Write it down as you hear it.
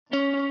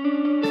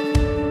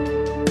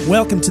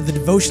Welcome to the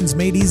Devotions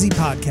Made Easy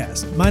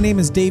podcast. My name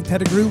is Dave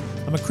Pettigrew.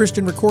 I'm a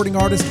Christian recording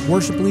artist,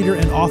 worship leader,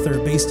 and author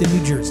based in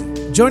New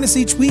Jersey. Join us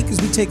each week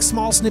as we take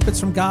small snippets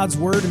from God's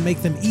Word and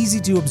make them easy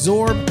to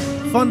absorb,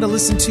 fun to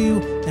listen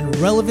to, and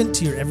relevant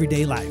to your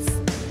everyday life.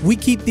 We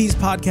keep these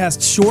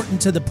podcasts short and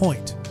to the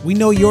point. We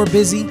know you're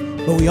busy,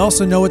 but we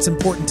also know it's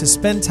important to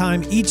spend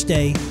time each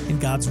day in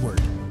God's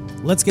Word.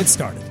 Let's get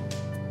started.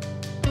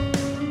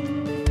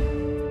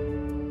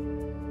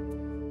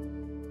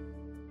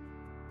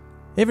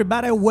 Hey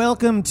everybody,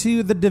 welcome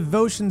to the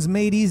Devotions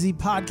Made Easy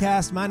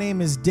podcast. My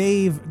name is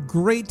Dave.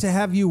 Great to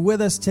have you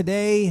with us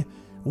today.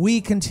 We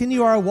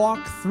continue our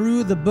walk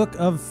through the book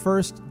of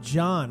 1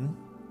 John.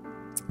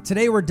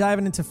 Today we're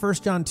diving into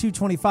 1 John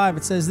 2:25.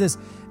 It says this,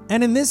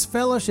 "And in this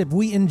fellowship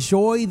we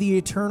enjoy the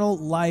eternal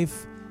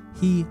life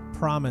he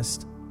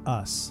promised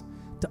us."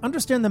 To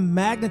understand the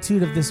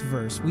magnitude of this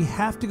verse, we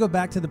have to go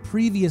back to the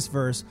previous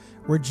verse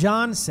where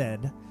John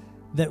said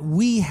that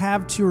we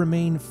have to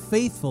remain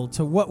faithful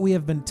to what we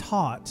have been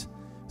taught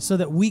so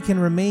that we can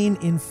remain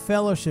in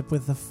fellowship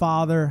with the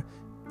Father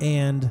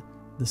and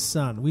the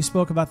Son. We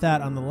spoke about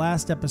that on the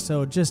last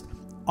episode. Just,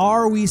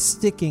 are we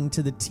sticking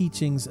to the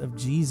teachings of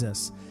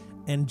Jesus?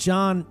 And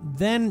John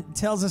then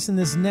tells us in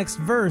this next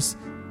verse,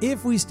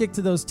 if we stick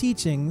to those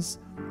teachings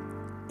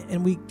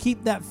and we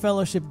keep that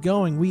fellowship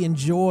going, we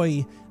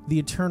enjoy the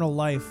eternal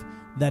life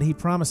that he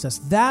promised us.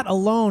 That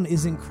alone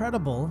is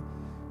incredible.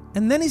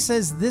 And then he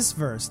says this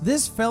verse,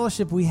 this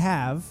fellowship we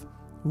have,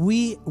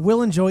 we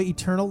will enjoy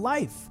eternal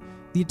life,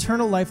 the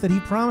eternal life that he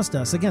promised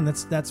us. Again,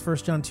 that's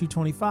 1 John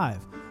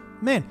 2:25.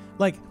 Man,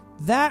 like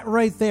that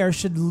right there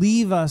should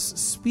leave us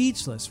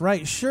speechless,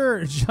 right?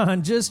 Sure,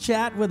 John, just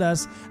chat with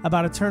us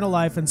about eternal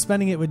life and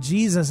spending it with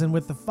Jesus and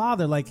with the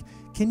Father. Like,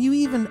 can you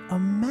even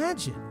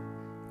imagine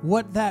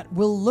what that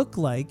will look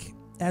like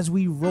as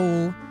we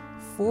roll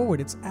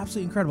forward? It's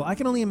absolutely incredible. I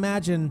can only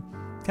imagine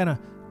kind of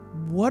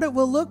what it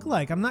will look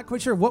like. I'm not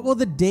quite sure. What will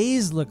the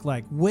days look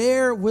like?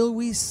 Where will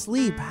we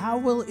sleep? How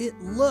will it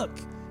look?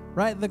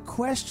 Right? The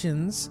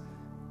questions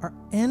are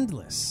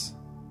endless.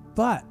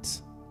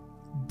 But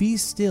be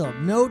still.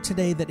 Know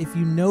today that if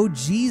you know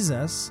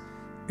Jesus,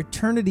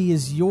 eternity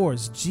is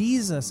yours.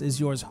 Jesus is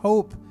yours.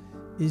 Hope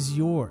is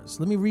yours.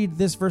 Let me read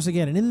this verse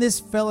again. And in this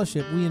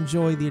fellowship, we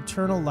enjoy the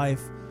eternal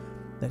life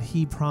that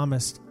he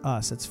promised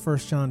us. It's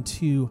 1 John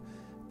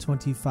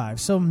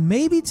 2:25. So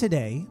maybe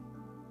today,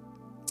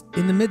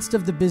 in the midst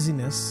of the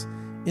busyness,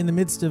 in the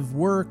midst of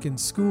work and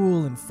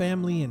school and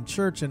family and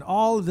church and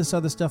all of this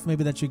other stuff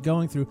maybe that you're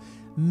going through,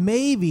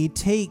 maybe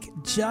take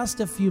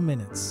just a few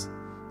minutes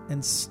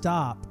and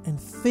stop and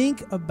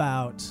think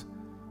about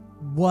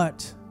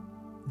what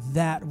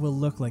that will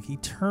look like.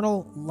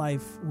 Eternal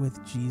life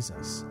with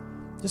Jesus.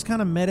 Just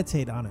kind of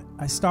meditate on it.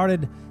 I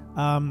started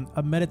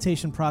a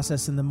meditation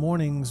process in the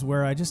mornings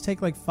where I just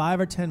take like 5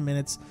 or 10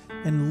 minutes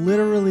and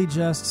literally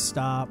just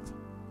stop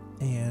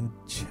and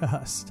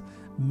just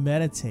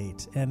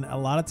meditate. And a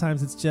lot of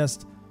times it's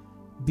just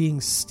being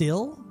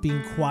still,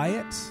 being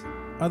quiet.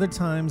 Other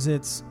times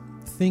it's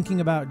thinking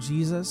about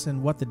Jesus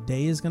and what the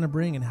day is going to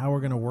bring and how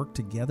we're going to work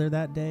together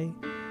that day.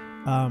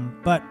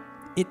 But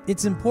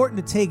it's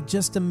important to take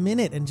just a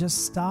minute and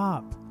just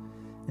stop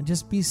and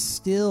just be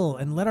still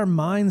and let our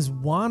minds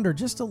wander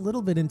just a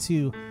little bit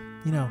into,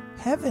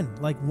 heaven,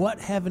 like what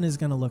heaven is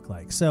going to look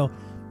like. So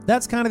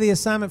that's kind of the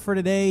assignment for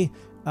today.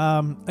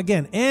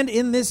 Again, and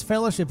in this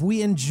fellowship,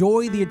 we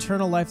enjoy the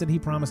eternal life that he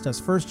promised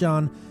us. 1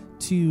 John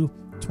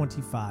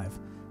 2:25.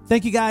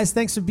 Thank you guys.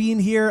 Thanks for being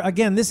here.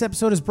 Again, this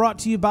episode is brought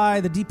to you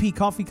by the DP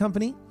Coffee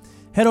Company.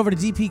 Head over to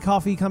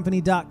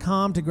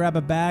dpcoffeecompany.com to grab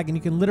a bag, and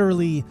you can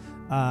literally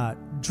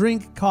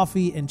drink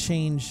coffee and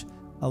change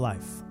a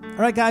life. All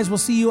right, guys, we'll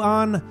see you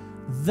on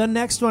the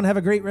next one. Have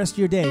a great rest of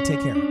your day.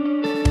 Take care.